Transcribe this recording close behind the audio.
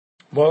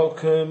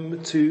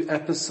Welcome to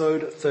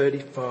episode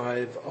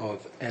 35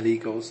 of Ellie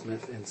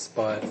Goldsmith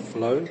Inspired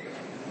Flow.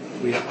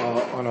 We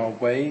are on our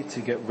way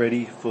to get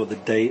ready for the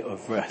day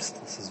of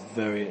rest. This is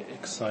very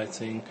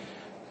exciting.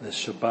 The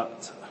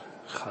Shabbat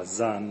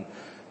Chazan.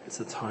 It's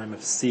a time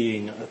of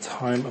seeing, a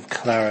time of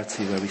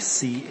clarity where we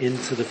see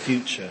into the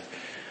future.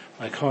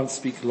 I can't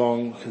speak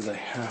long because I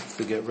have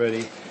to get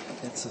ready.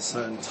 It's a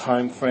certain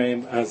time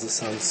frame. As the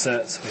sun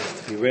sets, we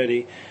have to be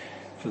ready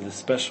for the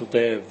special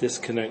day of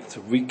disconnect, to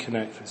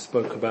reconnect. We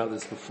spoke about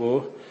this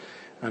before.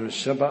 And with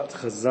Shabbat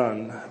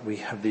Chazan, we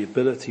have the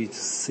ability to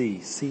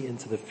see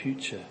into the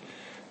future,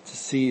 to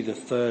see the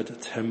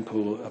third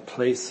temple, a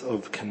place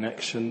of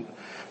connection,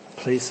 a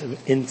place of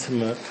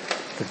intimate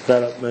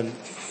development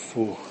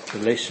for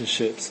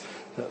relationships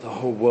that the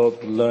whole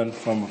world will learn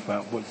from,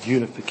 about what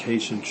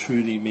unification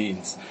truly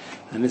means.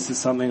 And this is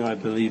something I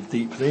believe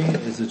deeply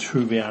is a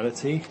true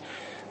reality.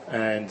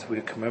 And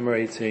we're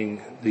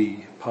commemorating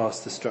the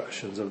past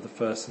destructions of the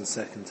first and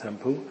second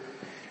temple.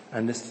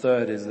 And this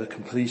third is the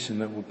completion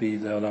that will be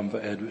the Olam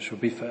Va'ed, which will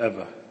be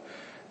forever.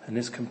 And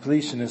this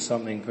completion is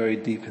something very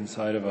deep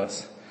inside of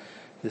us.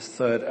 This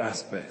third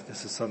aspect,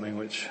 this is something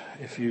which,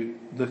 if you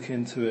look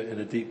into it in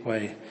a deep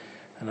way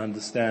and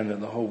understand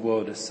that the whole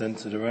world is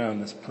centered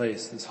around this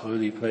place, this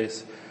holy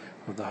place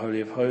of the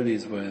Holy of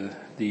Holies, where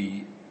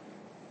the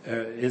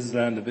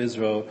land of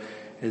Israel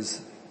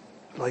is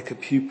like a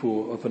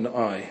pupil of an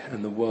eye,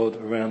 and the world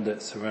around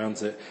it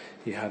surrounds it.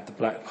 You have the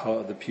black part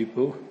of the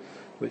pupil,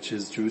 which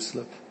is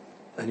Jerusalem,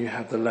 and you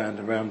have the land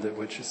around it,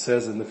 which it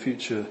says in the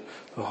future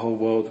the whole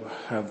world will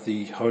have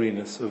the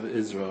holiness of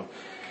Israel.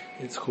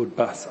 It's called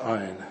Bas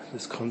Ayin,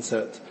 this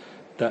concept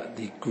that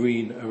the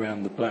green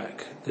around the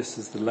black, this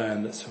is the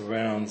land that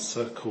surrounds,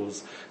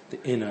 circles the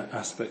inner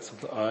aspects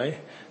of the eye,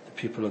 the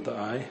pupil of the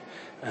eye,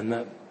 and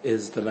that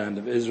is the land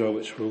of Israel,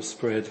 which will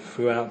spread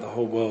throughout the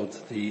whole world,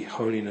 the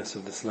holiness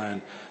of this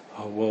land. The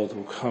whole world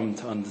will come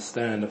to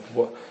understand of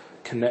what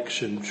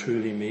connection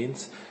truly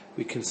means.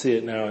 We can see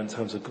it now in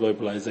terms of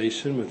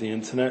globalization with the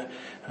internet,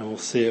 and we'll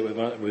see it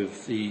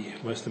with the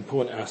most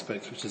important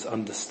aspect, which is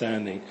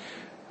understanding,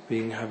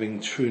 having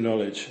true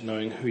knowledge,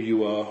 knowing who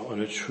you are on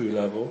a true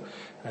level,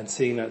 and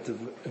seeing that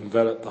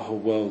envelop the whole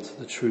world,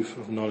 the truth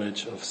of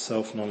knowledge, of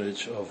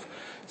self-knowledge, of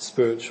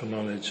spiritual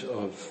knowledge,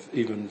 of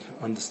even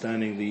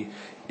understanding the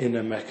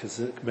inner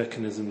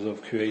mechanisms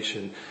of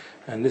creation.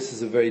 And this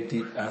is a very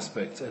deep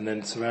aspect. And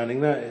then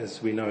surrounding that,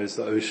 as we know, is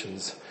the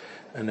oceans.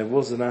 And there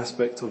was an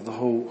aspect of the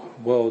whole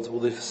world, all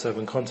the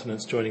 7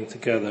 continents joining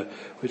together,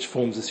 which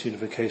forms this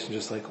unification,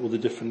 just like all the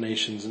different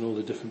nations and all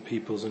the different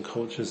peoples and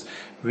cultures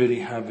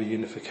really have a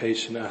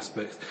unification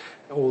aspect,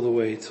 all the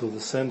way till the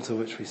center,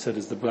 which we said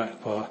is the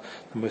black part,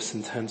 the most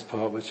intense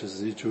part, which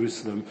is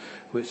Jerusalem,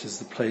 which is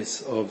the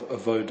place of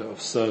avoda,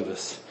 of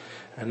service.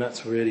 And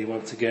that's really,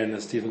 once again,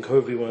 as Stephen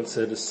Covey once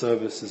said, a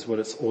service is what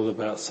it's all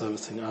about,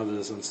 servicing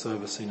others and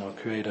servicing our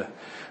Creator.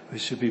 We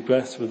should be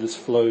blessed with this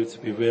flow to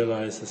be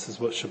realized. This is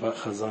what Shabbat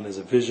Chazan is,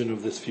 a vision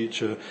of this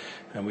future,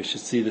 and we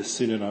should see this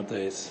soon in our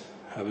days.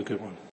 Have a good one.